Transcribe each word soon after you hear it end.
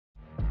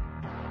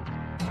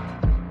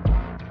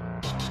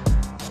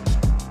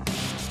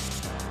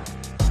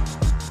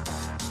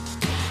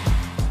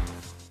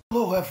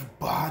Hello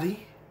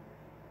everybody,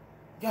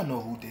 y'all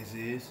know who this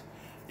is.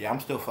 Yeah,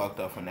 I'm still fucked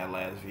up from that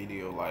last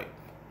video. Like,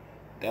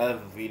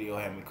 that video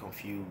had me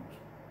confused.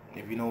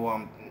 If you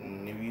know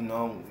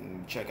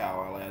check out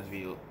our last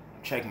video.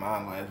 Check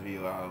my last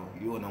video out.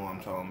 You'll know what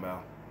I'm talking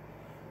about.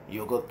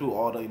 You'll go through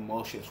all the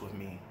emotions with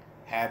me.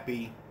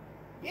 Happy,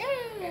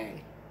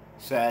 yay.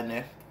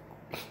 Sadness,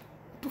 what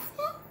the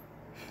fuck?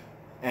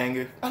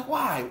 Anger, like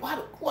why?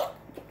 What?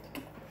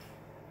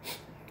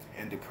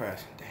 And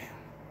depressed. Damn.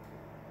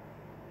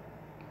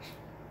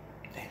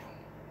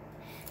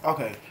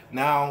 Okay,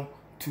 now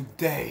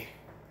today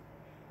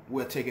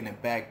we're taking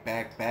it back to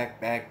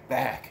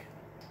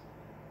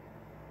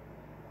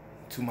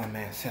my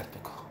man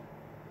Septical,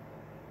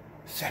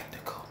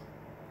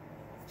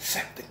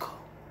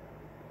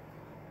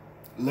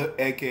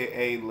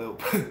 aka Lil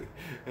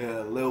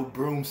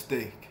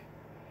Broomstick,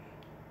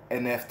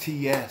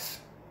 NFTs.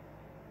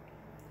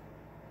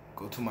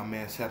 Go to my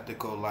man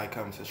Septical, like,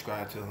 comment,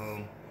 subscribe to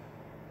him.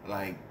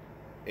 Like,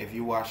 if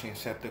you're watching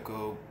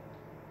Septical,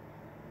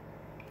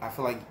 I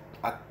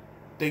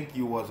think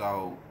you was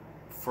our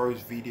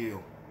first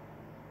video.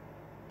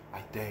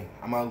 I think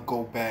I'm gonna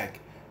go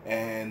back,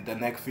 and the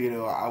next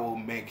video I will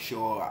make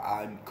sure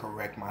I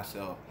correct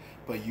myself.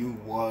 But you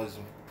was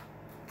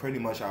pretty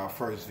much our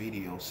first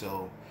video,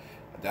 so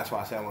that's why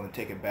I said I want to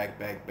take it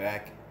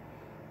back.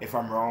 If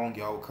I'm wrong,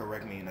 y'all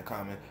correct me in the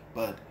comment.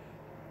 But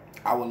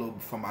I will look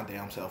for my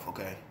damn self,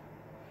 okay?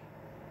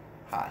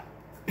 Hi.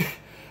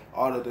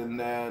 Other than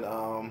that,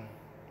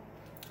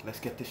 let's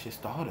get this shit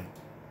started.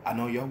 I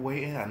know you're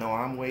waiting. I know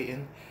I'm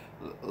waiting.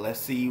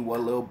 Let's see what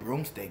Lil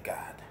Broomstick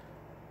got.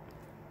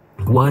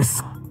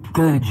 What's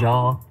good,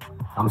 y'all?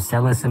 I'm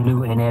selling some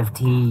new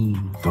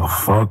NFTs. The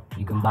fuck?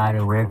 You can buy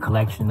the rare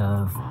collection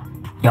of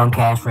Young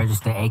Cash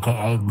Register,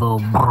 aka Lil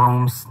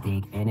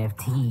Broomstick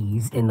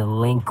NFTs in the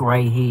link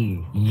right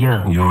here.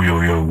 Yeah.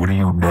 Yo, what are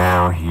you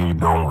down here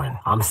doing?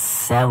 I'm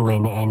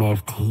selling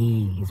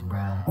NFTs, bro.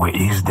 What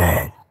is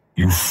that?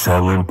 You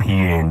selling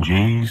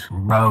PNGs?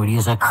 Bro,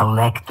 these are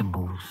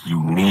collectibles.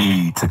 You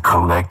need to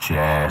collect your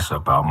ass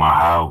up out my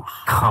house.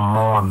 Come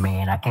on,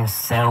 man. I can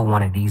sell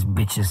one of these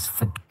bitches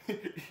for...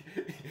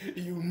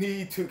 You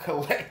need to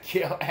collect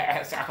your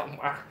ass out of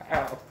my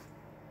house.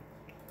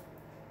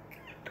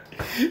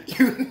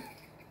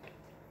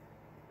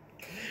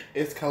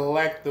 It's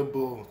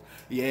collectible.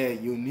 Yeah,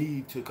 you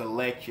need to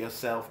collect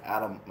yourself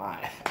out of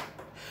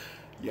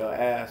your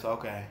ass.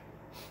 Okay.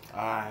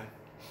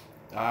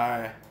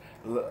 Alright.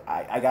 Look,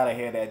 I gotta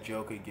hear that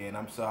joke again.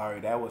 I'm sorry.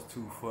 That was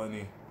too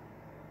funny.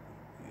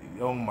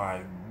 Oh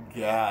my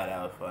god,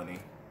 that was funny.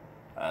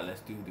 Alright,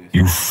 let's do this.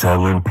 You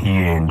selling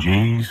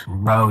PNGs?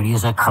 Bro,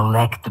 these are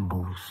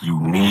collectibles. You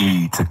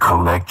need to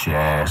collect your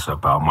ass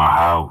up out my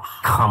house.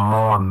 Come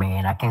on,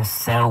 man. I can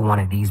sell one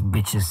of these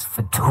bitches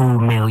for $2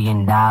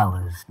 million.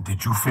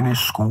 Did you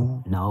finish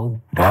school?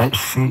 No. That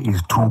shit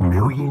is $2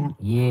 million?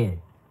 Yeah.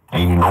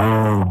 Ain't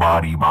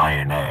nobody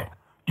buying that.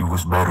 You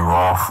was better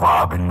off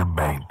robbing the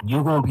bank.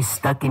 You gonna be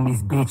stuck in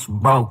this bitch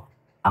broke.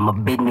 I'm a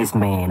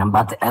businessman. I'm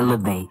about to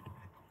elevate.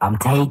 I'm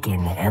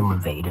taking the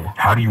elevator.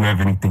 How do you have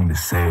anything to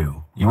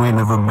sell? You ain't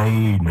never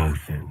made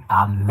nothing.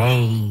 I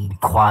made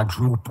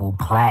quadruple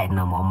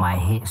platinum on my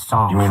hit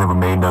song. You ain't never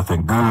made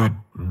nothing good?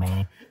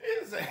 Man.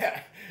 He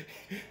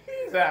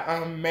said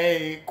I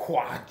made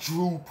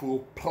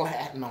quadruple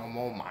platinum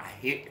on my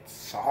hit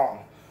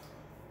song.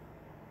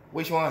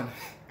 Which one?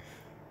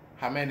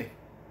 How many?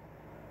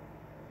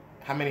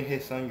 How many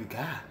hit songs you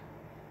got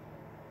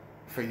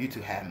for you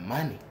to have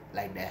money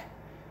like that?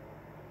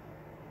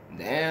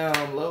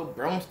 Damn, Lil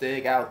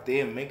Broomstick out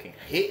there making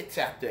hits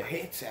after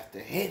hits after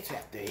hits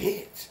after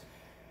hits.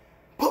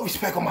 Put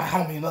respect on my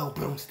homie Lil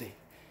Broomstick,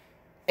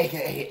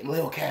 aka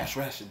Lil Cash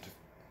Register.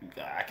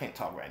 I can't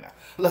talk right now.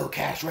 Lil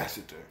Cash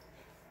Register.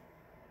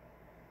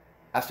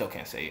 I still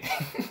can't say it.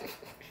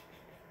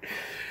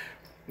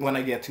 When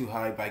I get too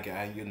hyped by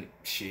guy,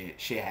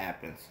 shit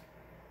happens.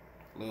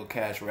 Lil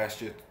Cash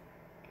Register.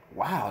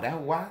 Wow,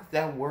 why is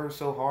that word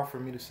so hard for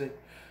me to say?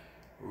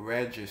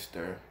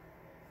 Register.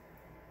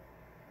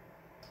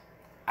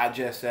 I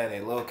just said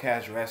it. Lil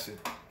Cash Register.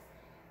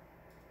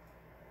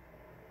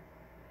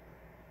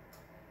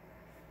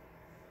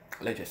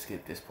 Let's just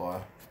skip this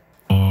part.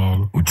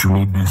 And what you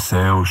need to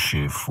sell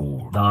shit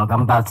for? Dog,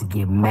 I'm about to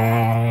get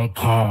mad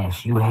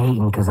cash. You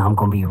hating because I'm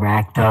gonna be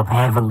racked up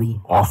heavily.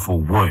 Off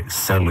of what?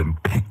 Selling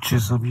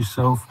pictures of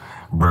yourself?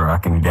 Bruh, I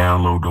can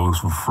download those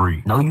for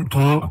free. No, you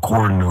can't.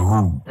 According to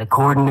who?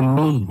 According to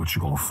me. What,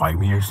 you gonna fight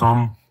me or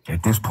something?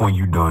 At this point,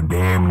 you done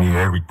damn near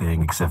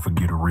everything except for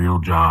get a real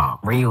job.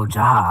 Real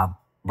job?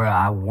 Bruh,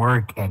 I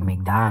work at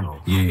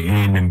McDonald's. Yeah,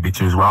 and them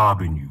bitches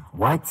robbing you.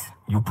 What?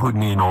 You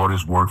putting in all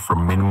this work for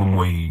minimum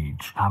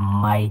wage. I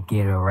might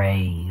get a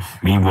raise.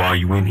 Meanwhile,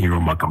 you in here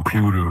on my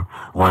computer,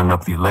 running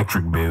up the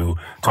electric bill,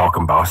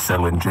 talking about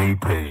selling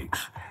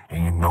JPEGs.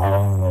 Ain't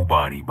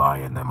nobody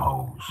buying them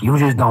hoes. You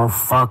just don't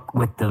fuck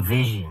with the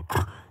vision.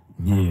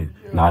 Yeah,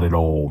 not at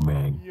all,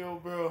 man.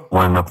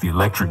 Running up the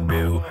electric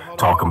bill,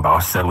 talking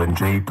about selling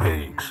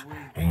JPEGs.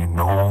 Ain't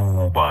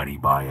nobody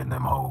buying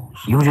them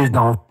hoes. You just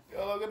don't.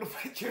 Yo, look at the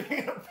picture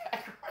in the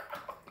background.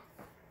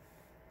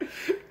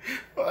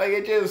 Like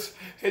it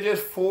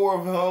just four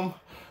of them,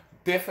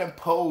 different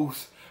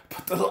pose.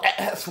 But the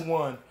last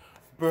one,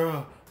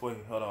 bro. Wait,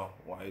 hold on.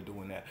 Why are you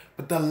doing that?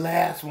 But the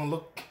last one,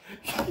 look.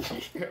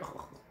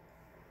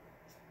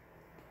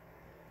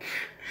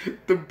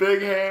 The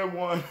big head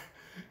one.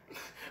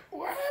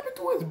 What happened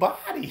to his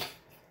body?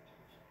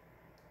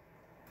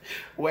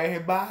 Where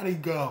his body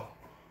go?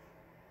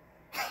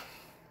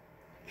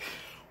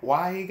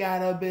 Why he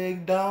got a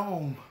big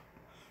dome?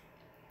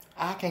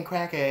 I can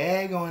crack an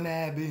egg on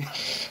that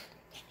bitch.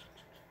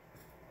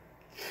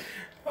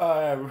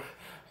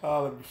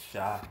 I'll be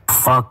shot.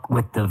 Fuck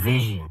with the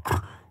vision.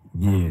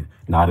 Yeah,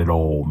 not at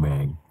all,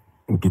 man.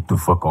 Get the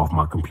fuck off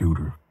my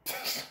computer.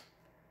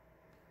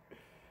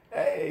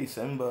 Hey,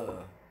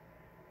 Simba.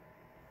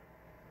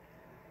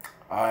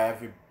 Alright,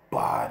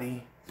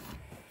 everybody.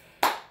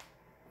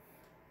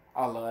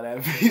 I love that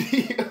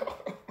video.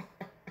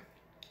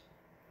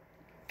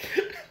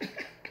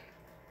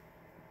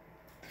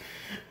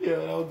 Yeah,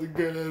 that was a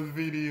good ass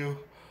video.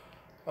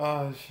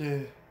 Oh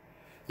shit.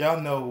 Y'all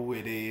know who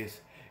it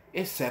is.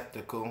 It's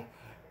Skeptical,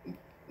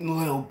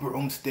 Lil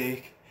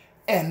Broomstick,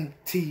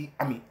 NFT.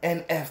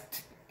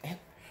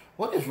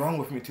 What is wrong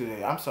with me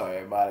today? I'm sorry,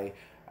 everybody.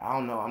 I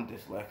don't know. I'm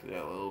dyslexic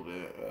a little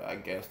bit. I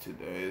guess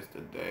today is the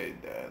day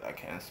that I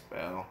can't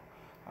spell.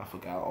 I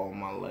forgot all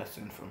my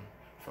lessons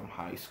from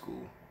high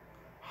school.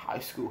 High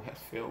school has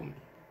failed me.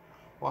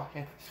 Why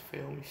has it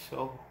failed me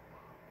so?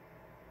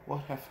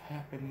 What has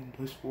happened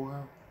in this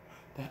world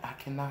that I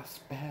cannot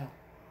spell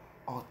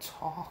or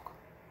talk?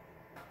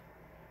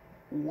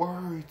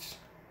 Words.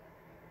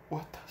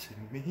 What does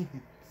it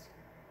mean?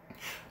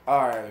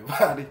 Alright,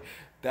 everybody.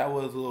 That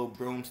was Lil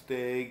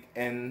Broomstick,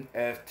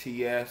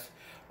 NFTs,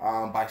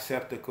 by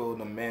Skeptical,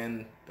 the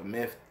man, the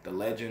myth, the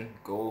legend.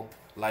 Go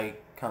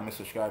like, comment,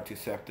 subscribe to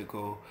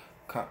Skeptical.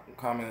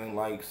 Comment,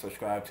 like,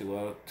 subscribe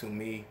to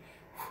me.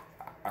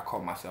 I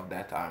called myself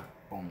that time.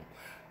 Boom.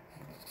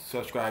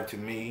 Subscribe to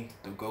me,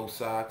 the Ghost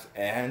Socks,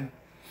 and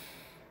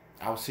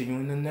I'll see you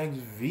in the next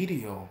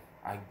video.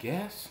 I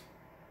guess.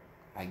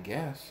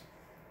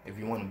 If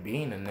you want to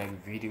be in the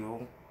next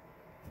video.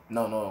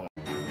 No.